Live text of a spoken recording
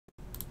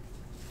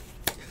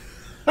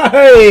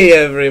Hey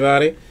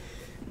everybody,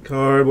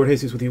 Cardboard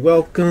Jesus with you.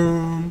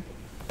 Welcome.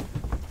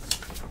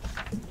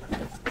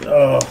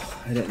 Oh,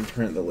 I didn't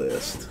print the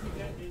list.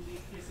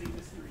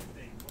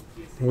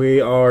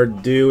 We are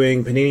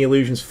doing Panini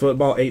Illusions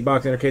Football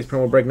 8-box intercase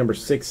promo break number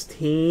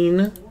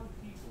 16.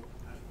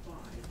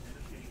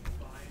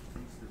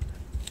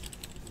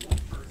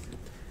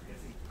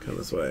 Come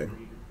this way.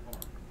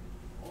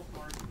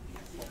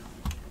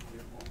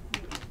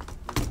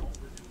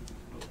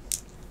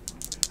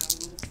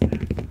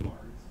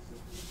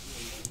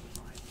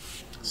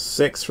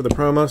 Six for the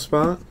promo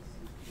spot.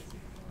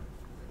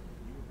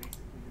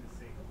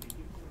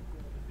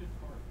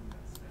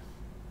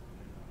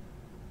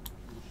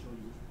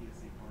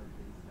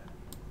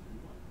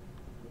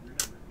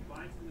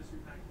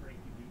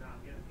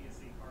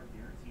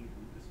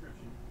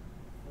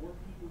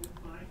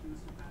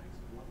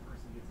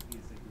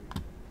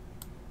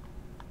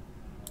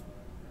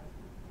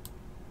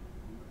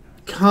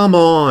 Come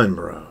on,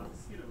 bro.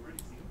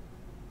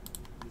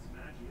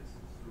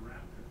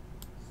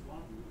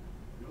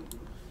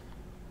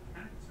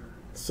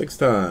 Six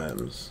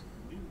times.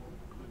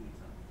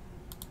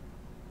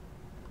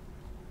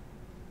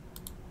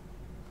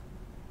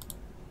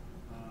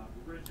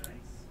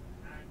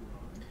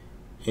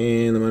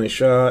 And the money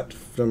shot,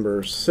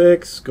 number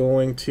 6,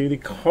 going to the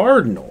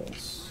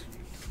Cardinals.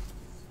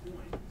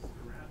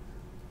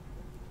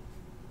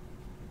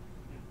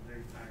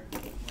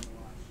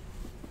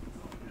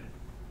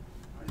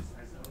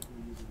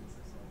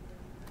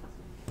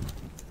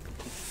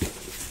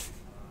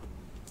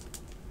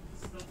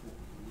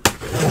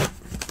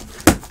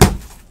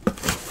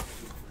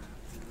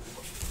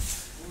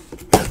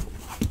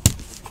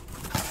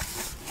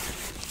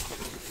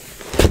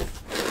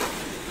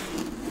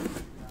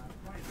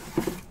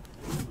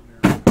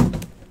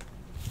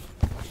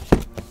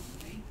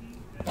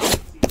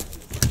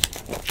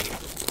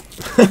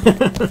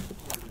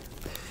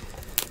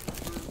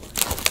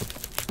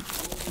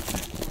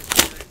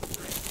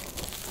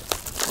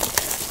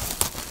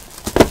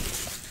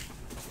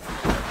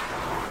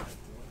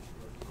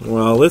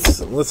 Well,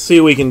 let's see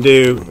what we can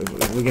do.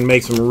 If we can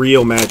make some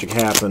real magic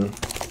happen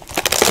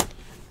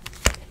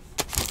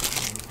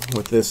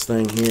with this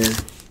thing here.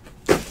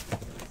 I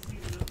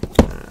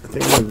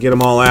think I'm gonna get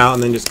them all out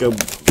and then just go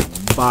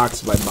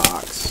box by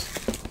box.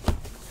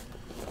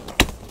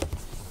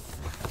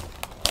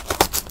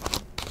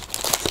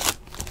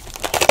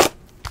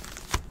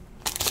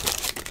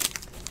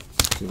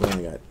 We've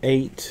only got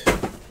 8.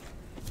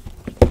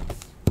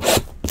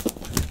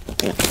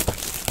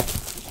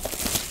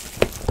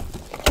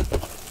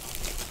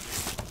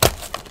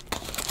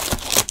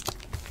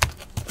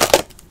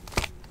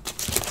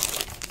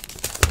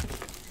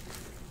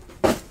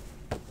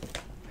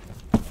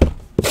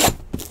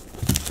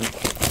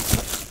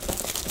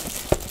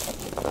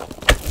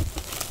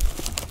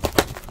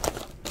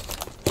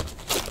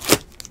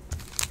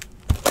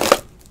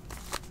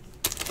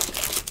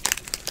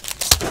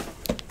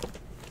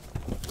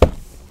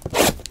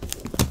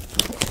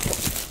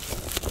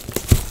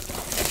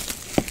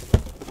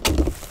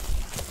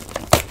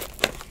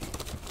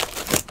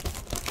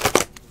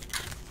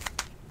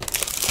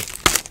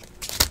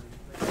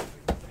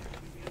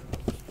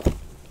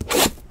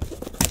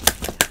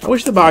 I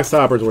wish the box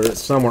toppers were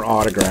somewhere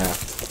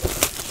autographed.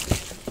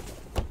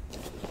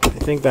 I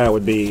think that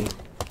would be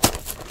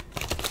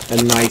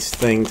a nice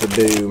thing to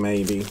do,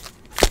 maybe.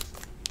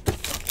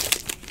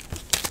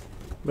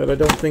 But I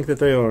don't think that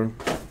they are.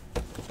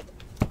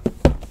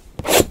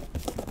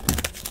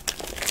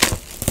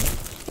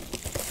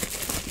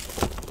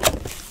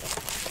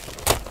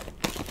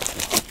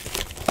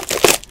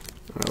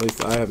 Or at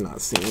least I have not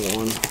seen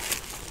one.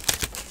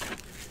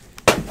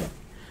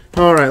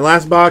 Alright,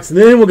 last box, and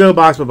then we'll go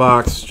box by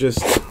box,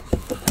 just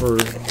for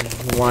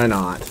why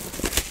not.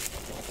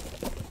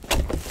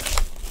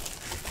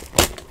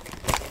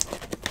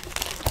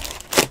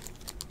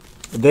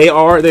 They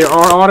are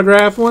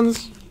autographed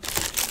ones?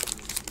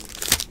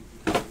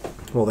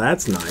 Well,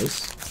 that's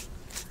nice.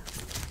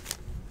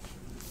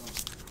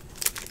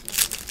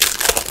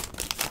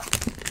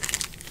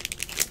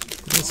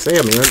 Let's say,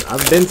 I mean,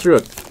 I've been through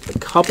a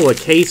couple of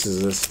cases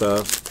of this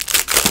stuff.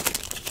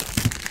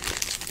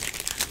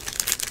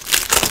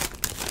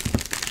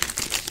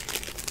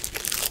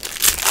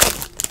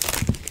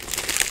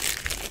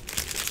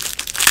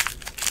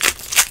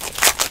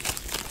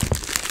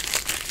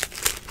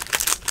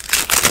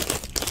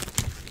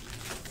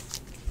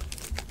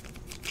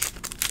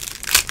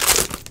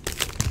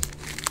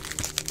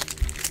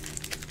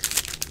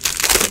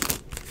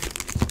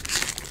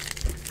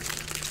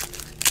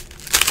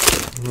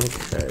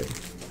 Okay.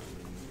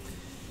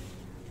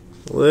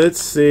 Let's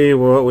see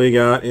what we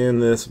got in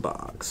this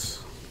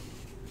box.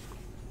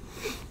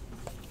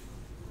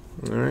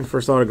 Alright,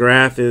 first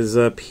autograph is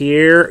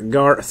Pierre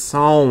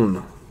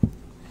Garçon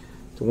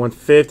to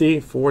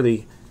 150 for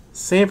the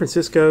San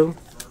Francisco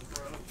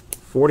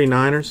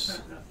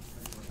 49ers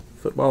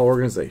football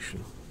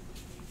organization.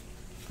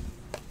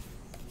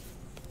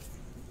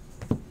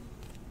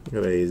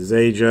 Got a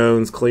Zay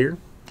Jones clear.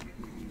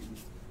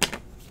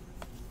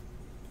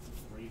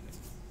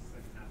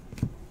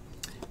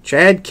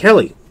 Chad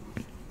Kelly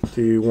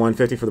to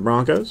 150 for the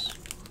Broncos.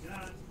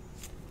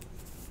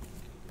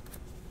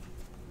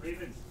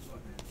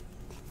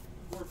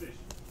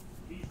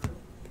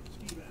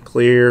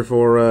 Clear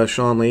for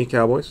Sean Lee,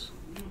 Cowboys.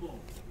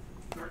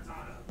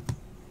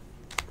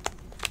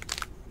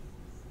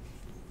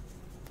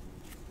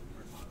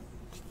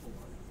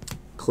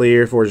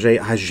 Clear for Jay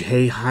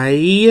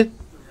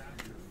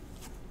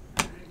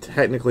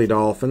technically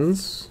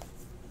Dolphins.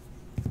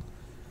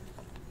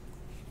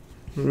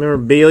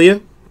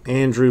 Memorabilia,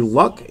 Andrew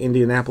Luck,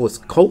 Indianapolis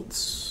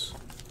Colts.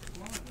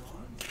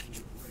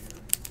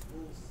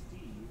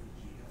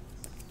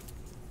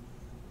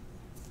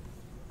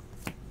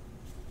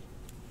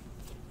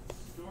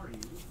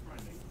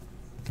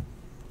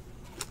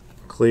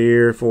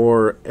 Clear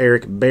for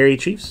Eric Berry,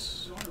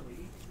 Chiefs.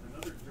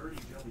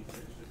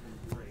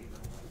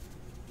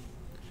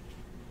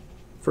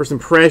 First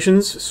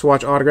impressions,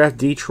 swatch autograph,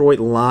 Detroit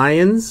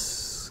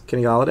Lions,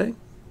 Kenny Golladay.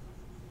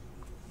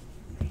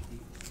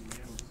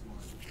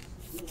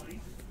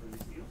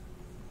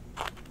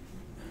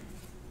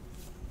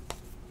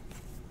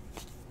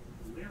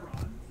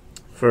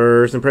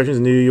 First impressions,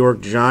 New York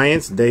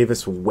Giants,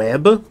 Davis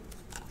Webb.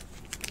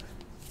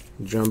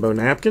 Jumbo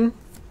napkin.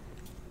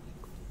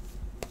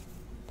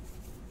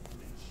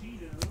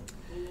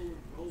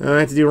 I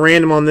have to do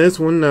random on this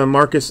one.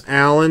 Marcus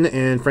Allen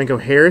and Franco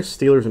Harris,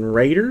 Steelers and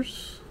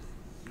Raiders.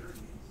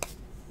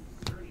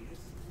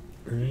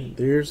 All right,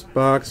 there's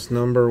box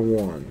number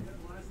 1.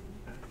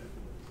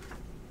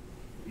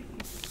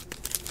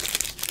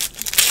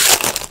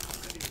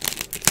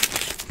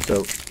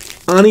 So,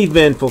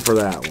 uneventful for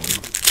that one.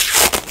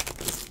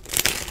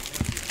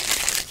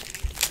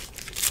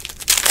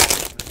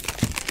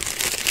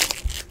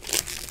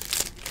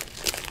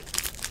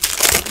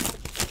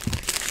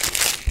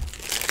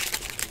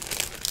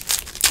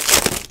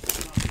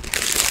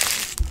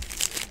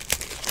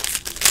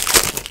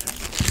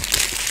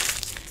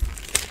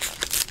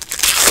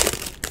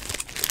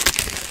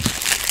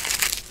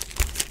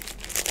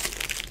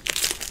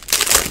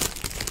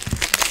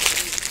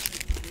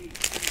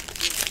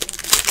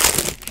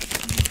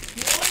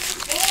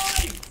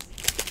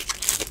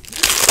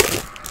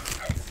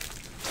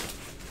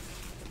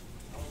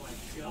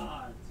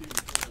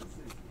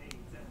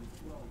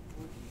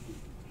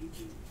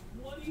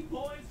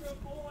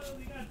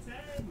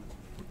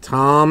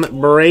 Tom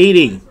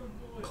Brady,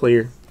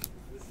 clear.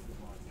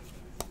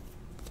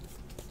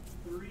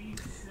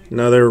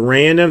 Another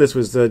random. This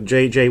was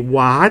J.J.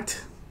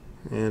 Watt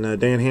and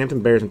Dan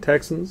Hampton, Bears and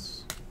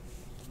Texans.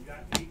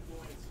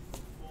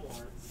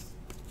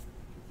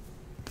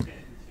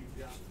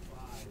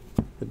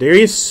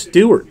 Darius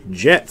Stewart,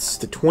 Jets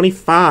to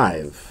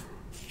 25.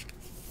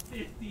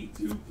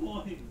 52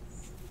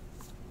 points.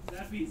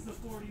 That beats the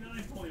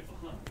 49-point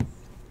box.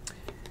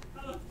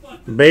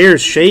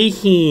 Bears,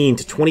 Shaheen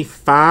to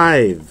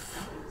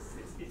 25.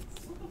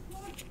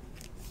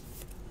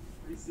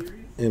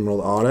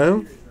 Emerald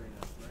Auto.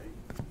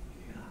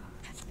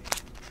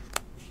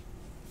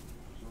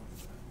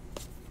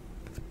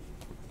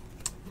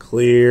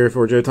 Clear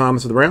for Joe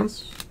Thomas of the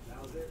Browns.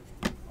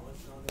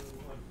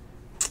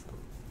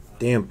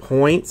 Damn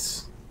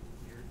points.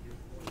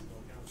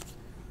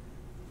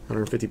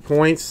 150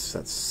 points.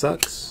 That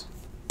sucks.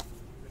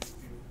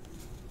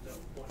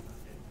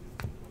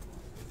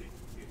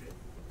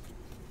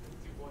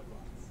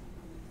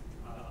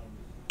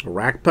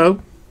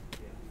 Rakpo.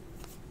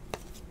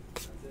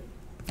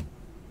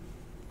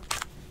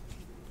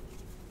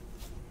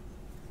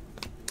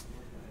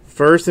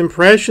 First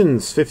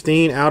impressions,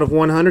 15 out of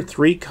 100,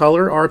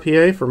 3-color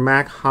RPA for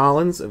Mac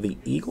Hollins of the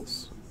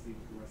Eagles.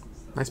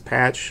 Nice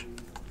patch.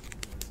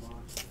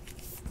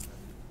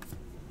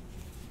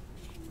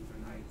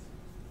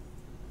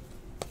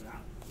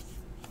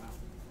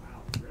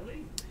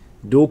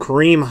 Dual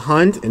Kareem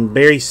Hunt and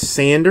Barry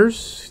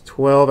Sanders,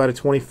 12 out of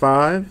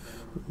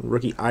 25,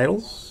 rookie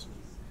idols.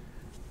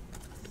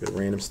 Good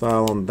random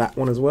style on that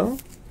one as well.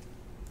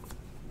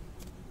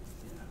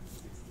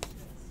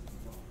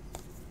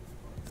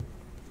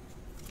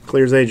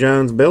 Clear Zay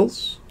Jones,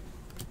 Bills.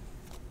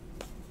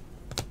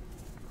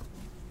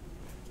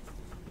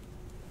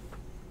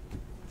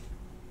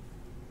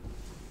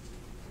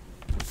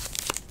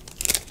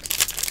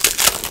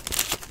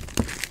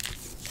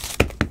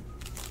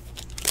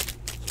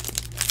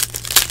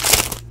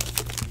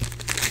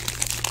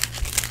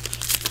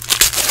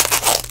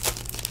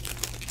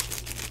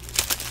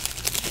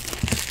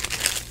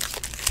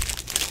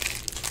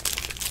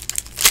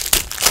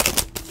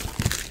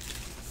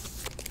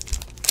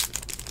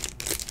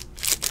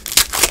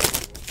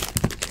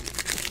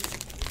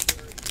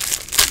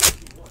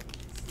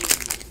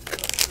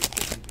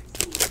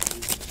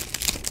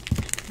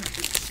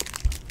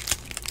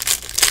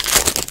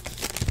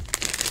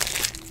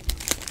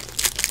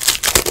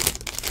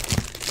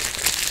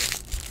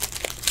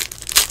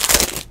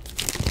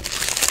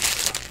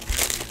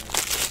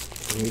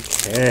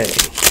 Okay.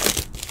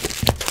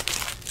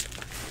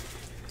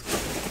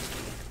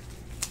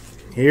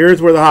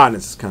 Here's where the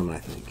hotness is coming, I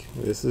think.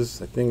 I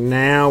think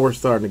now we're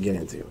starting to get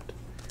into it.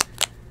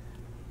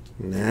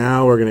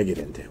 Now we're going to get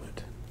into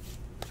it.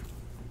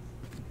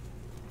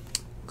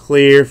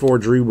 Clear for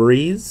Drew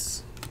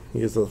Brees.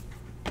 He is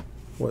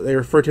what they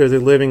refer to as a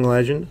living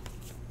legend.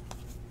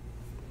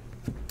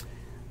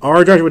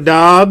 R. Joshua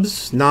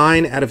Dobbs,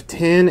 9 out of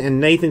 10. And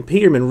Nathan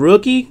Peterman,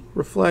 rookie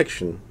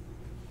reflection.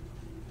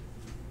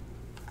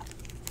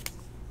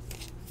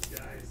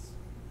 Guys,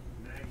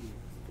 Maggie,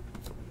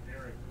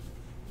 Eric.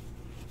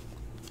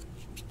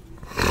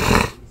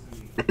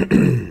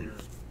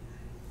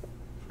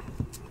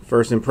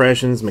 First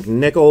impressions,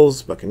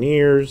 McNichols,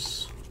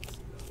 Buccaneers.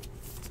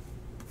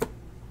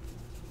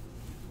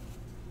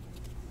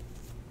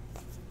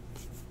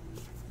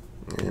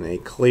 And a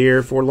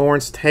clear for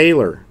Lawrence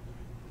Taylor.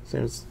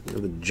 Seems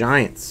the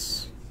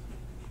Giants.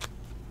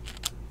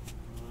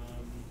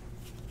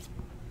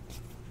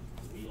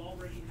 We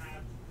already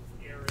have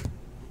Eric.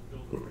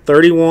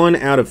 31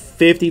 out of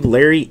 50,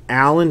 Larry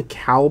Allen,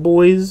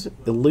 Cowboys,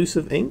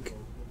 Elusive Ink.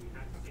 We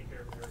have to take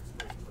care of Eric's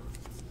grade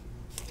first.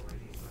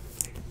 Already, it's not going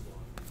to take as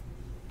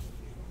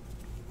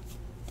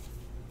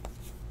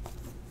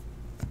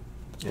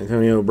long.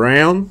 Antonio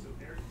Brown, So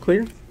Eric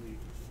clear. basically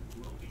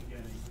will be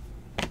getting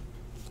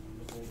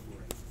the gold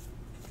grade.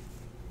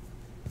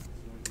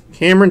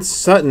 Cameron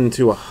Sutton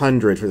to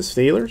 100 for the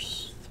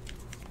Steelers.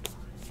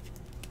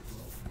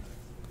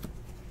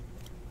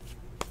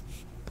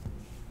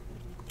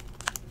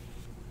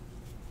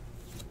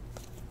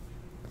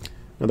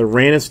 Another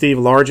random Steve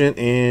Largent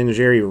and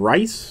Jerry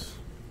Rice.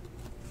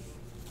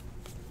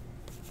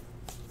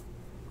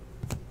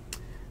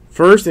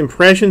 First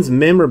impressions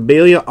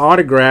memorabilia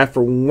autograph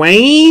for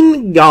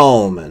Wayne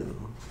Gallman.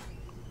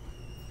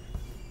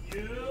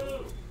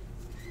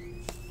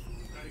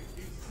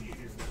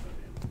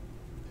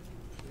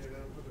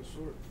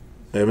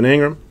 Evan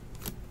Ingram.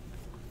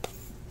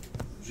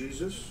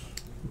 Jesus.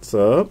 What's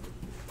up?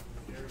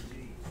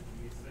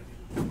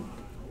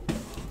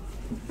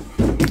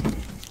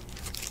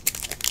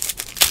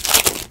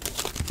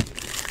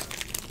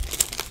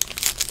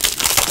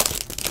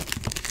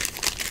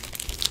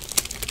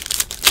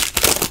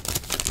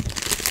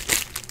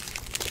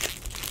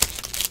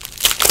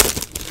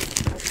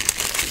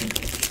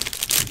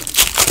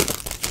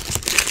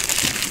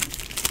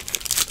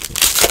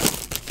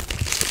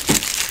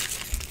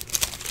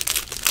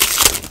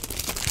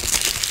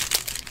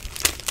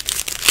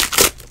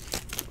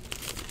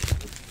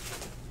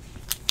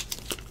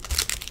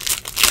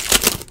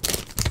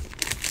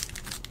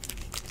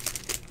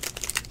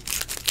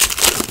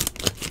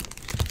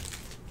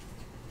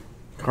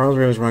 Carlos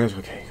Rivers, Broncos.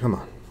 Okay, come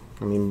on.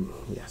 I mean,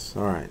 yes.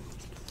 All right.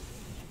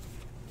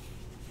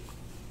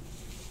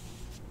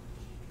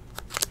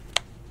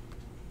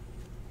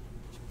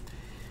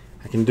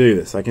 I can do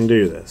this. I can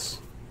do this.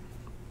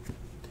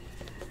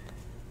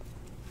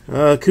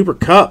 Cooper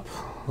Kupp,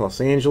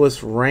 Los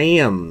Angeles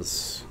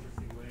Rams.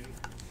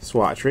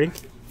 Swatch, ready?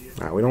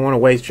 All right, we don't want to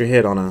waste your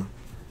hit on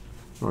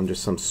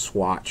just some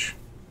swatch.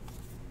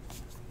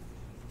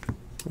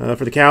 For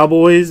the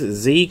Cowboys,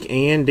 Zeke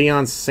and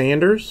Deion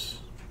Sanders.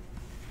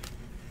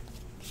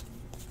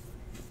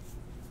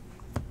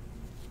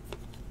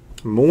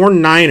 More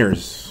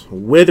Niners.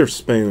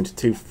 Witherspoon to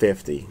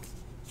 250.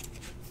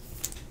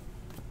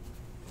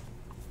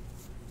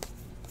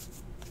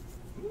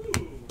 Ooh, that's a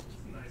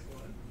nice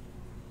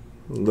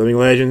one. Living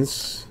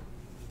Legends.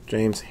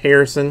 James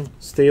Harrison,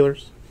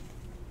 Steelers.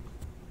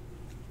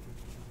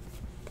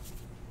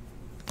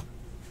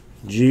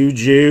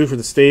 Juju for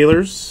the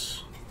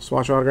Steelers.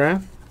 Swatch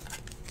autograph.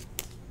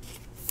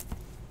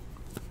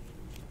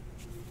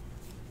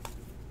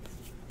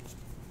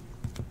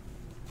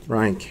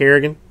 Ryan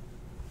Kerrigan,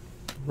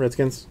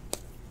 Redskins.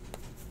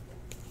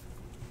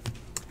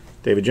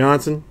 David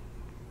Johnson,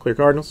 Clear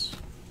Cardinals.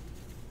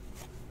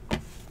 And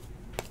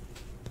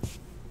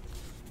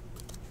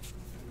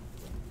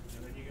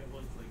then you get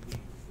ones like these.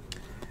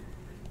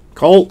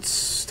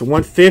 Colts to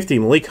 150,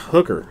 Malik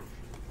Hooker.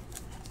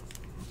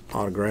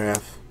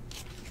 Autograph.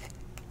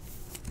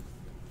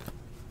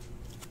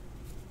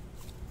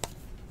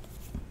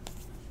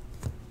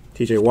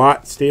 TJ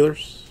Watt,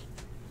 Steelers.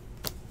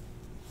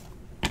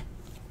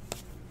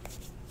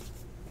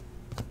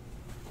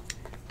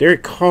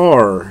 Derek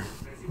Carr,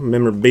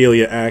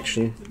 memorabilia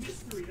action. It's a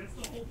mystery. That's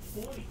the whole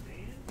point,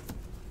 man.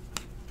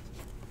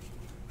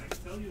 I can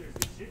tell you there's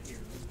good shit here.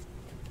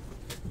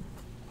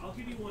 I'll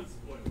give you one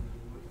spoiler.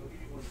 I'll give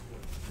you one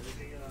spoiler.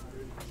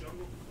 There's a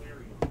jungle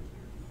clarion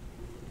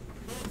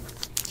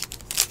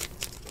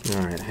here.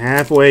 All right,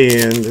 halfway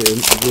in.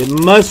 It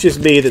must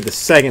just be that the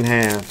second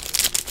half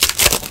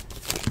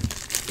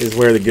is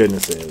where the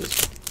goodness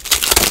is.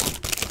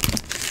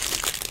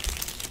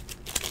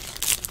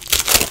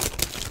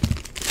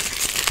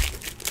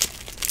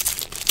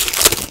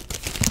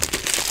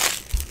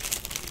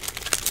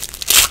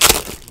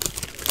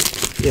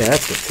 Yeah,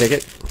 that's the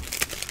ticket.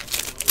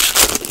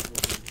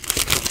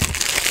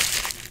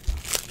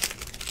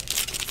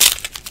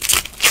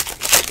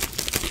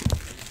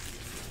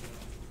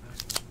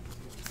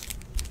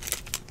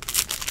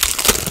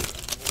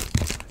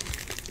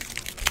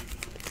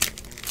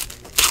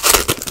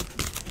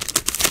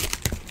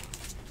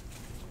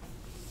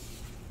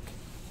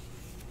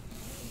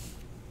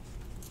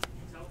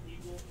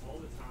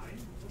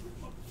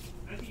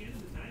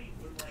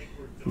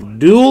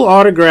 Dual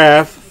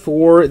autograph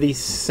for the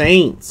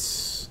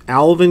Saints.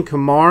 Alvin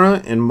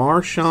Kamara and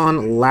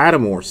Marshawn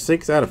Lattimore.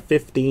 6 out of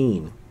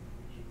 15.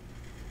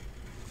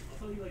 I'll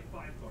tell you like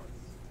 5 cards.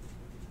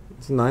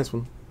 It's a nice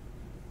one.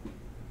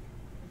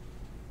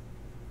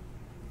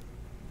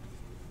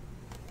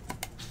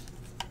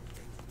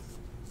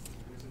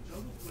 There's a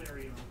Jungle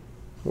Clarion.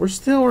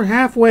 We're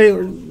halfway.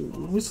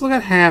 We still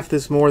got half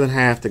this, more than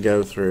half to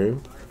go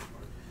through.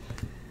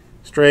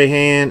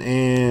 Strahan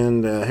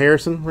and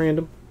Harrison,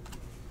 random.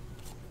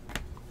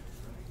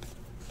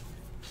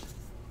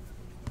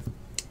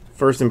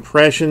 First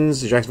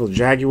impressions, Jacksonville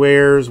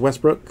Jaguars,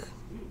 Westbrook.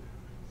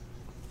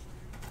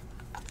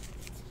 I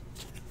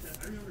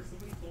remember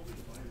somebody told me to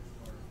buy this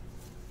card.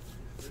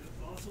 There's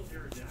also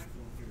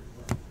Aerodactyl here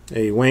as well.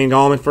 A Wayne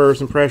Gallman first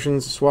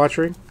impressions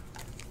swatchery.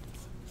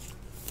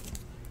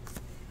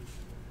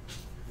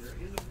 There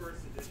is a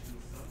first edition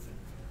something.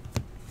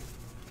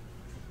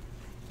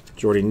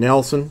 Jordy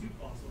Nelson, Two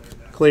fossil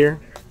Aerodactyls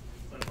clear. there.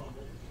 But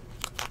humble.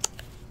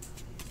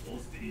 Full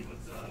speed,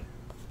 what's up?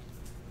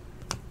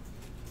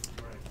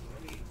 Alright, so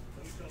let me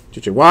shuffle.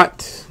 J.J.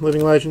 Watt,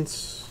 Living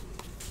Legends.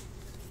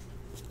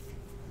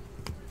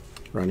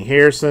 Ronnie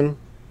Harrison,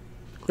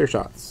 clear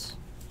shots.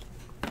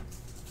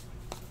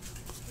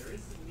 There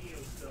is some Neo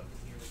stuff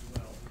in here as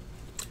well.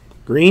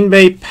 Green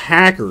Bay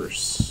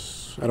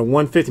Packers out of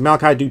 150,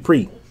 Malachi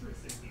Dupree.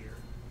 Ultras in here.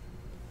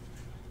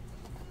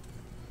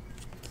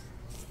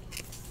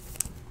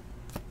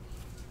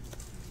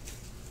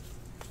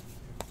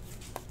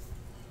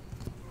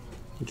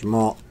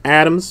 Jamal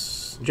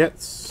Adams,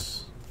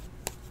 Jets.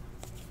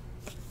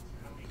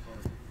 How many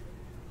cards?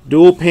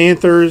 Dual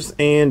Panthers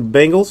and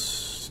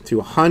Bengals to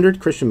 100,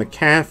 Christian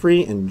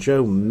McCaffrey and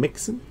Joe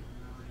Mixon.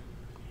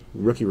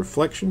 Rookie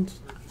Reflections.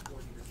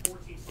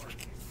 14 cards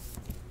here.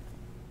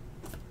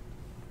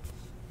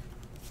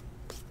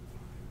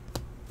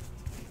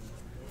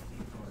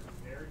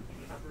 Eric, you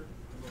remember?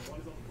 Number 1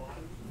 is on the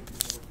bottom. Number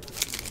 14.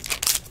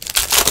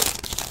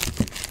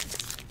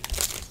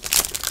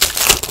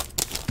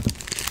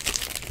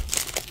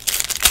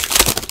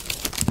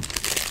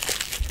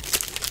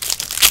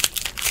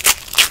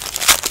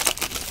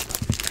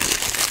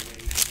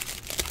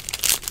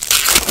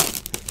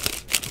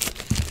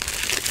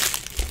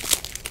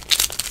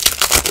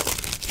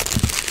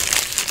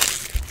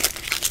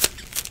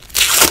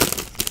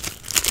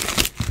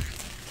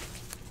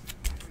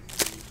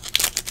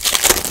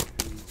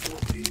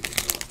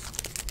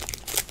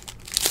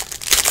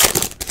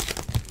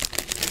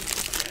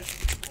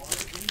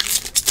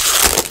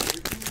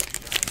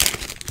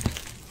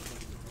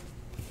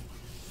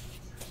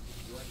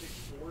 Do I pick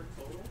 4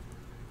 total?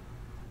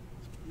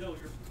 No,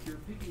 you're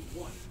picking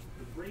 1.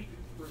 The break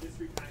for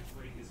mystery pack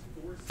break is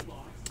 4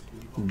 slots.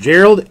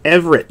 Gerald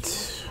Everett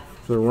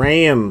for the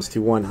Rams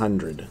to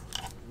 100.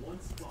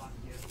 1 spot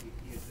gets the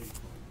PSA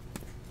card.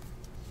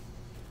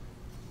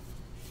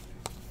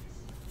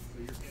 So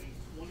you're getting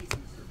 20 booster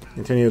packs.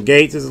 Antonio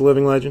Gates is a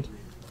living legend.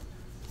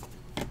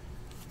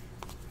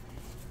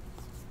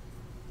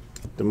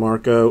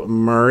 DeMarco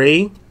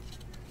Murray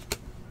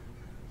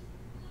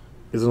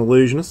is an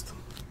illusionist.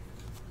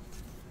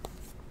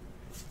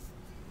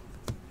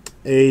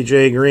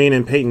 AJ Green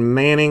and Peyton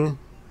Manning,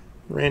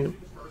 random.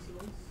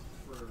 Personals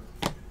for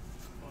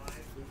 5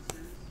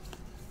 boosters.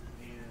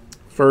 And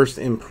First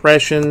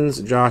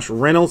impressions, Josh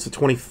Reynolds to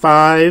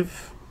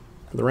 25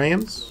 for the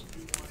Rams. if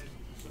you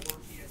wanted 4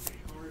 PSA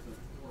cards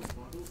or 4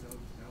 bundles, that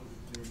would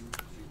have been $220.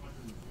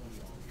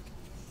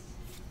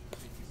 I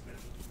think you spent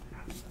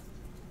half of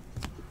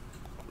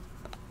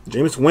that.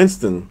 Jameis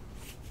Winston,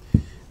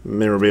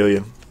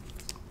 memorabilia.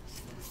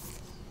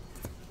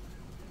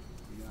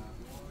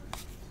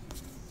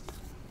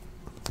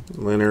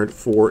 Leonard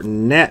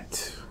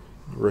Fournette,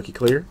 rookie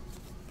clear.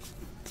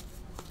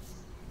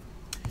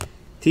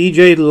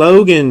 TJ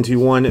Logan to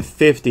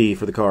 150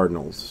 for the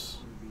Cardinals.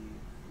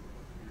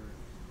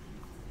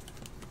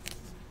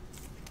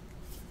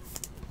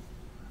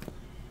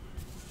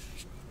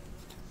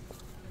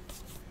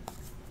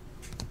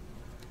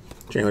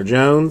 Chandler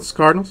Jones,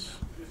 Cardinals.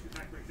 Mystery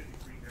pack break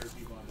 53, Eric,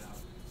 you bought it out.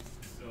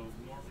 So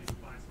normally it's a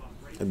 5-spot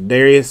break.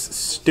 Darius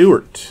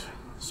Stewart,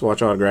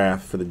 swatch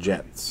autograph for the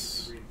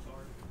Jets. Green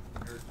card.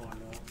 Eric bought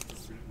it all.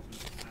 So we're going to open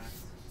up the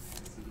packs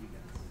and see what he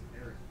gets.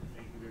 Eric,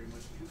 thank you very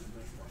much. You the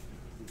best watching.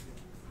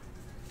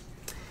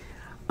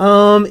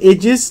 It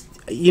just,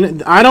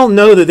 I don't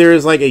know that there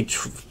is like a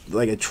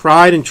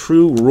tried and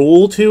true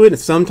rule to it.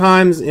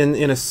 Sometimes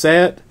in a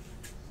set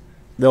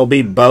there'll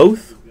be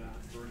both. We've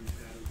got Burning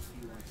Shadows,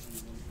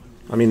 TYC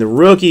 100. I mean, the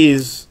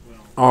rookies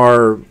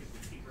are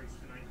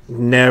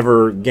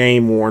never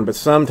game worn, but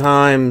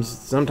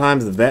sometimes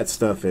the vet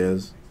stuff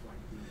is.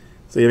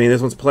 So I mean,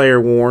 this one's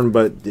player worn,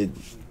 but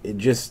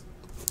it's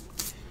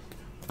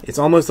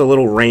almost a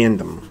little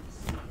random.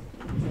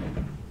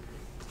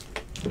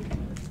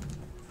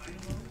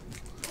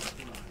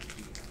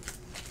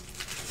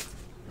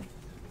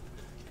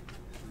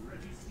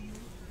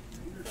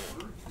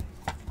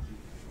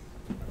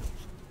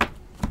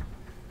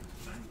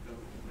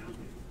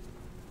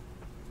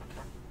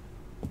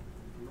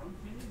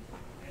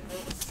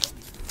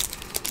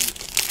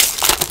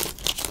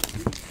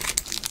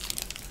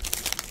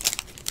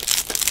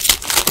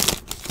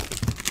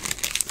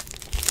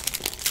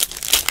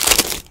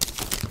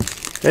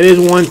 That is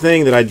one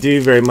thing that I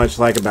do very much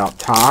like about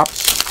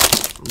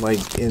Topps.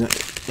 Like in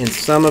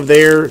some of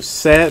their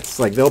sets,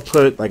 like they'll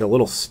put like a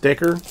little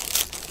sticker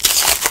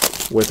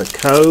with a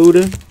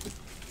code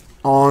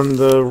on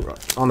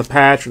the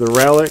patch or the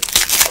relic,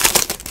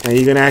 and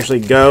you can actually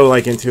go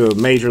like into a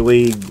major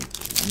league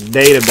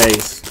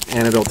database,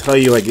 and it'll tell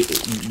you like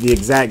the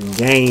exact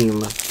game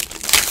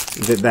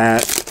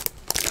that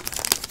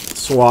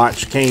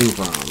swatch came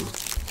from.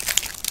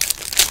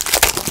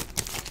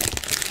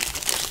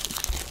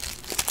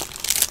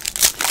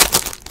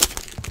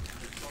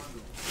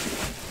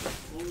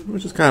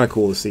 Which is kind of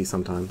cool to see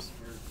sometimes.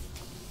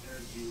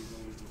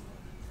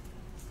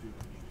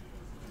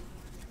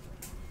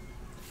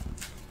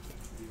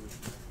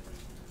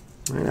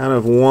 All right, out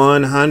of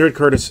 100,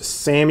 Curtis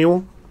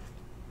Samuel.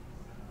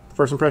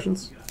 First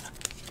impressions.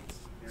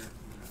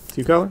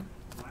 2 color.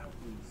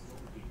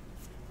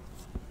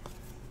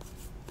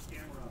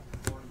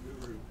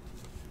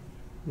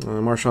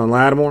 Marshawn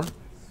Lattimore.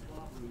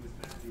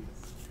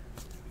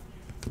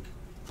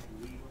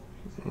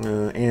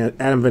 And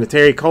Adam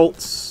Vinatieri,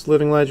 Colts,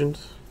 living legend.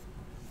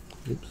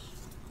 Oops.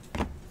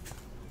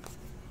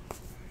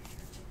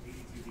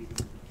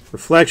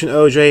 Reflection,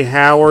 O.J.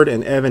 Howard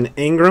and Evan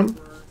Ingram.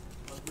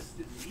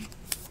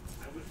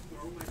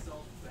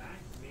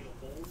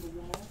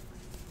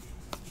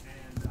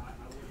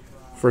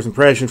 First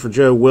impression for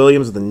Joe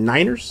Williams of the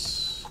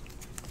Niners.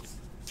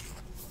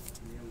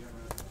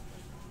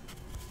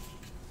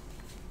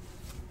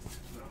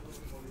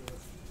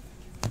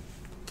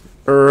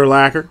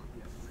 Urlacher.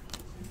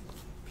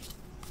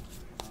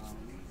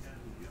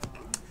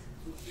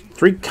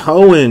 Tariq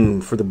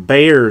Cohen for the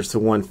Bears to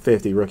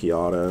 150 rookie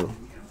auto.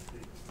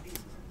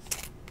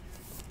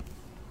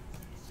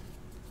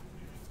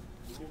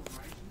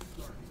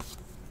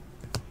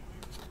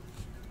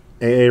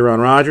 Ron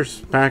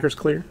Rodgers, Packers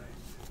clear.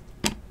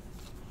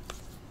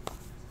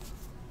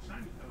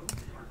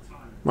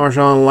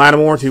 Marshawn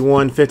Lattimore to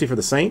 150 for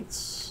the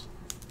Saints.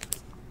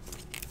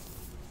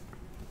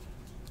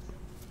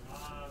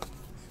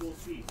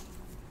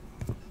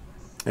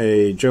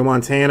 A Joe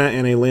Montana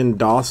and a Lynn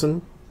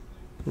Dawson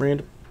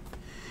random.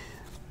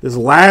 This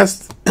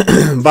last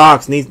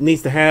box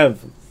needs to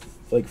have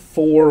like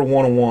 4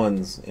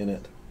 1-on-1s in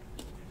it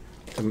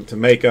to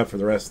make up for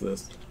the rest of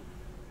this.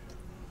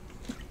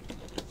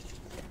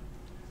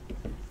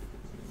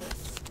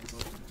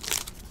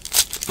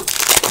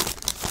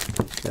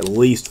 At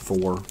least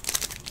 4.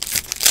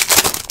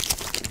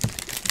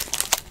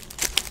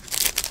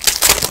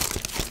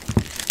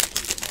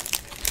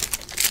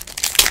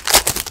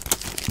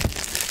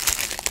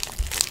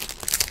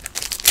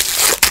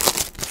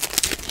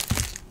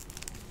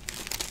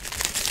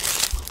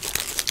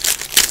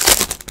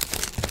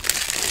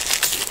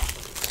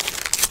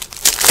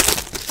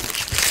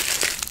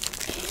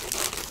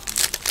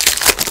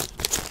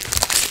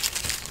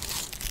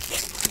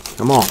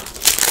 Come on.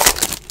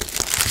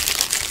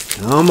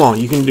 Come on,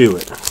 you can do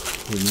it.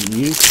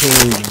 You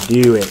can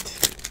do it.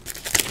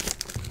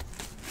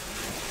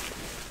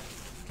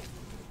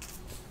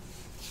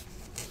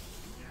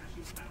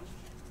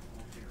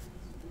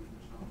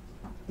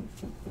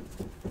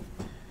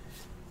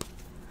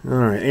 All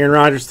right, Aaron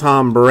Rodgers,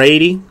 Tom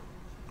Brady.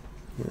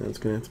 That's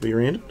going to have to be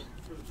random.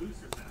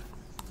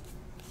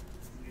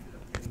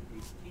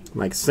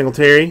 Mike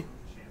Singletary,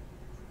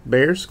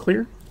 Bears,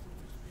 clear.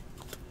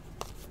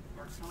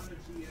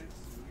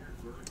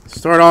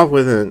 Start off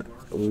with a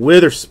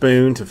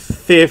Witherspoon to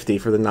 50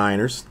 for the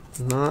Niners.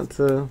 That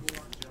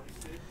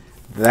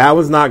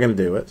was not going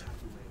to do it.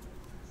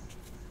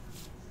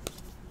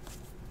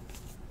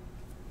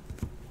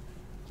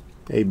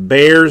 A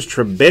Bears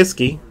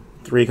Trubisky,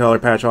 3-color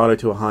patch auto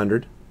to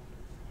 100.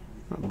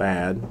 Not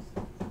bad.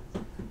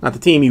 Not the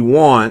team you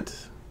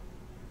want.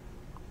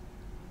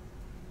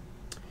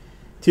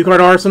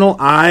 2-card Arsenal,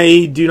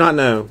 I do not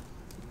know.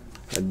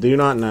 I do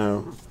not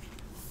know.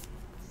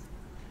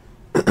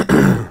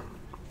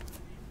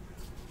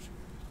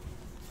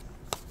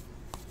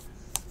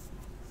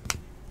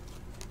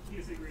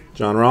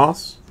 John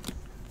Ross.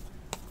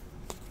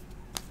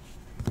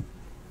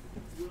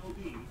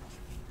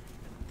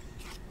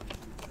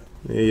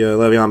 The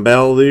Le'Veon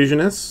Bell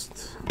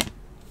Illusionist.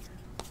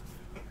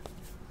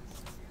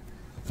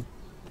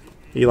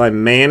 Eli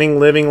Manning,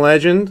 Living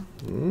Legend.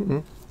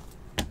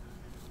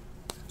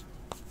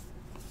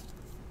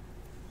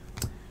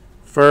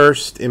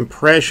 First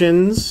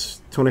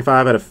Impressions,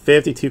 25 out of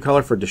 50.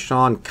 2-color for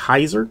Deshaun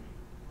Kaiser.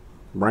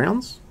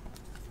 Browns.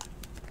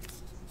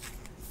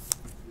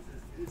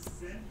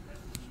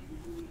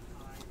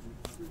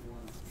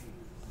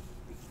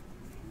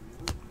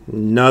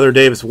 Another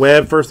Davis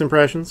Webb First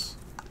Impressions.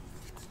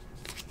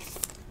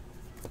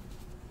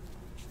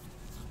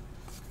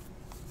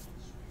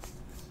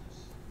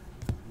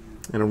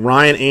 And a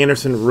Ryan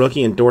Anderson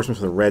rookie endorsement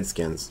for the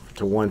Redskins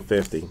to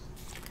 150.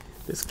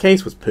 This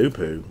case was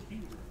poo-poo.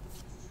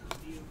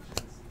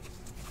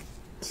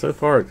 So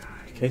far,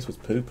 the case was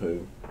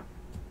poo-poo.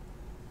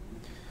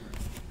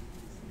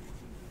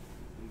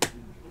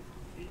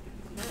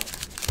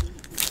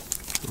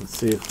 Let's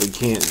see if we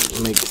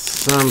can't make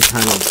some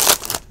kind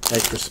of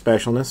extra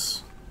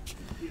specialness.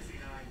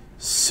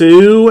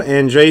 Sue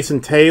and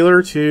Jason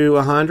Taylor to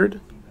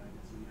 100.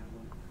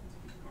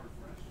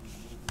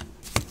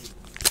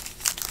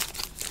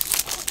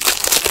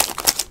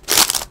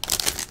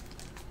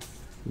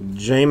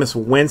 Jameis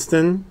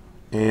Winston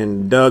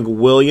and Doug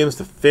Williams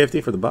to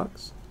 50 for the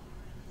Bucks.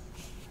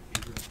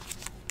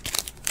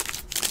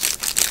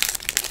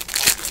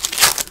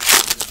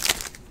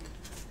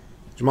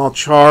 Jamal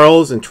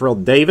Charles and Terrell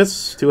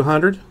Davis to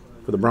 100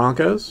 for the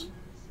Broncos.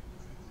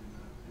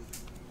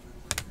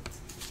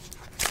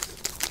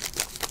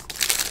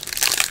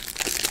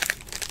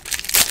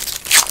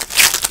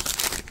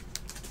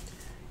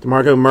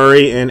 DeMarco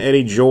Murray and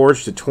Eddie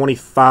George to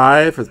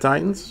 25 for the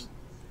Titans.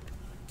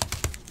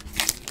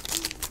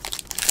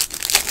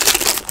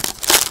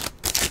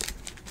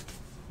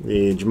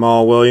 The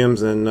Jamal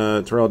Williams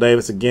and Terrell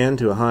Davis again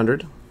to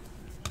 100.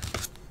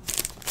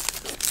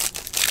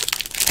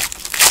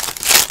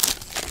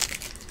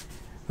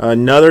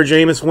 Another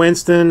Jameis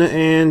Winston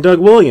and Doug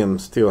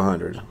Williams to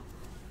 100.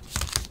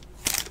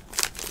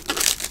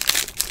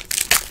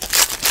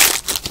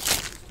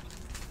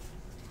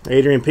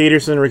 Adrian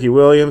Peterson, Ricky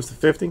Williams to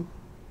 50.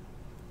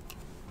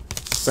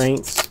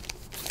 Saints.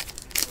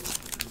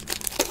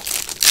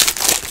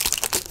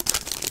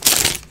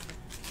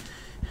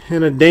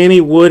 And a Danny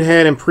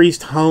Woodhead and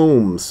Priest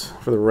Holmes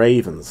for the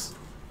Ravens.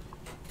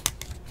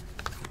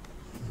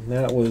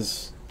 That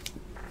was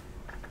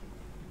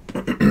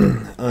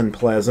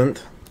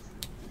unpleasant.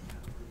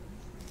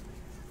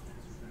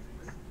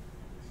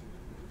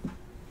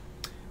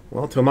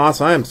 Well, Tomas,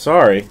 I am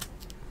sorry.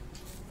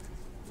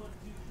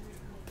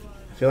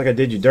 I feel like I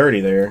did you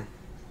dirty there.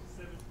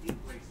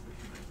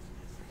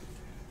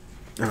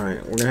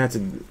 Alright, we're going to have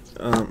to...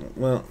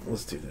 well,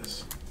 let's do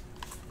this.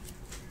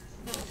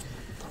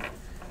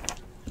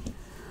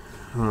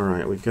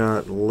 Alright, we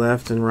got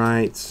left and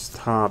rights,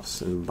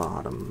 tops and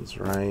bottoms,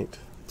 right?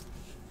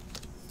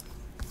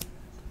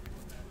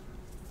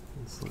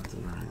 It's left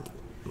and right.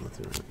 Left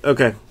and right.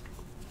 Okay.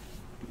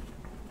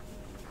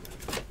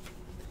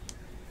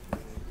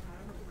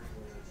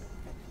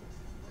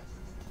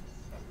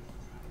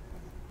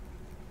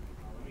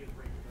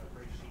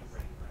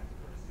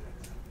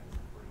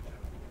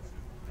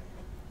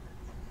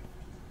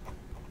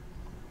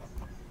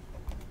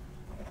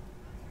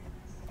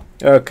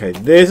 Okay,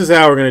 this is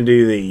how we're going to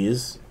do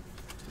these.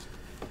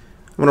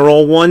 I'm going to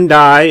roll one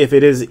die. If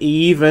it is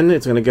even,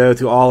 it's going to go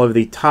to all of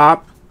the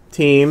top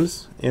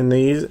teams in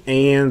these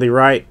and the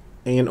right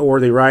or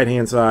the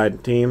right-hand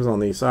side teams on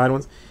the side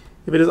ones.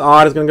 If it is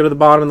odd, it's going to go to the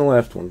bottom and the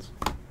left ones.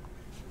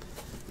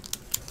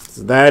 It's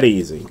that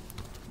easy.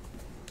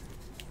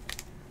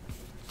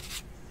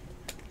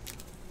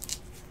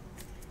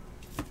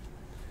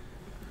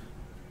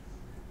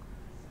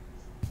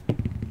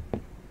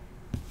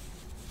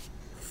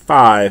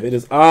 Five. It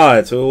is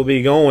odd, so it will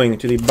be going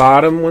to the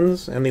bottom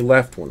ones and the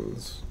left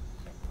ones.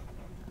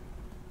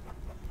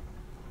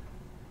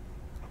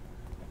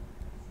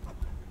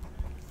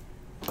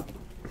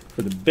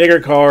 For the bigger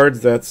cards,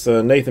 that's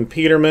Nathan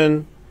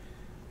Peterman,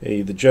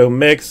 the Joe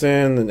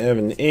Mixon, and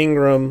Evan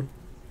Ingram.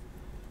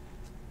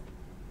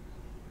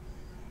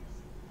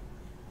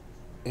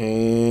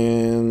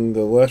 And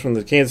the last one,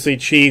 the Kansas City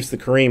Chiefs, the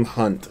Kareem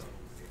Hunt.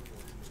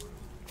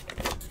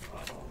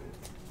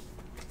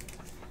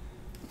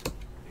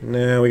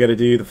 Now we got to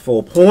do the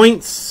full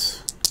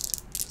points.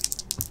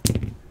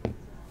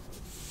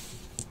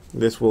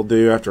 This we'll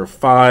do after a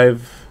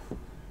five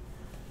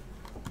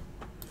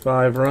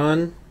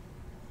run.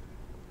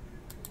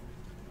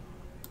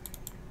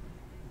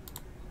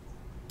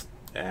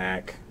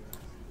 Ack.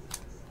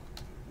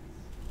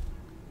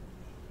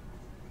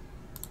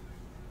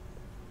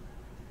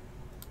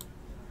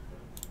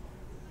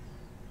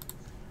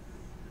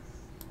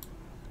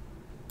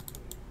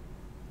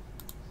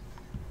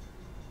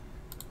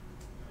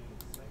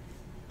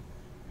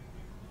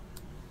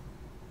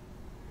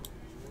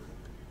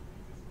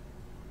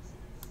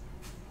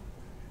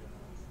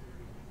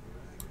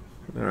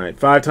 All right,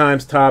 5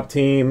 times top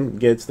team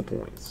gets the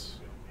points.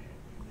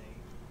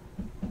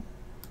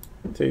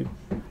 2,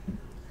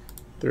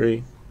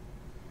 3,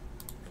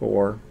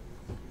 4,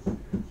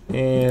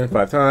 and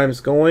 5 times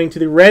going to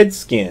the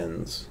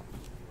Redskins.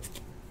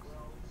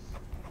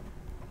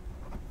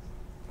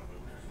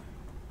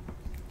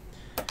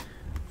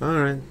 All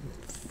right,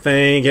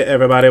 thank you,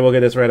 everybody. We'll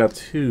get this right up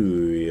to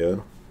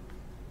you.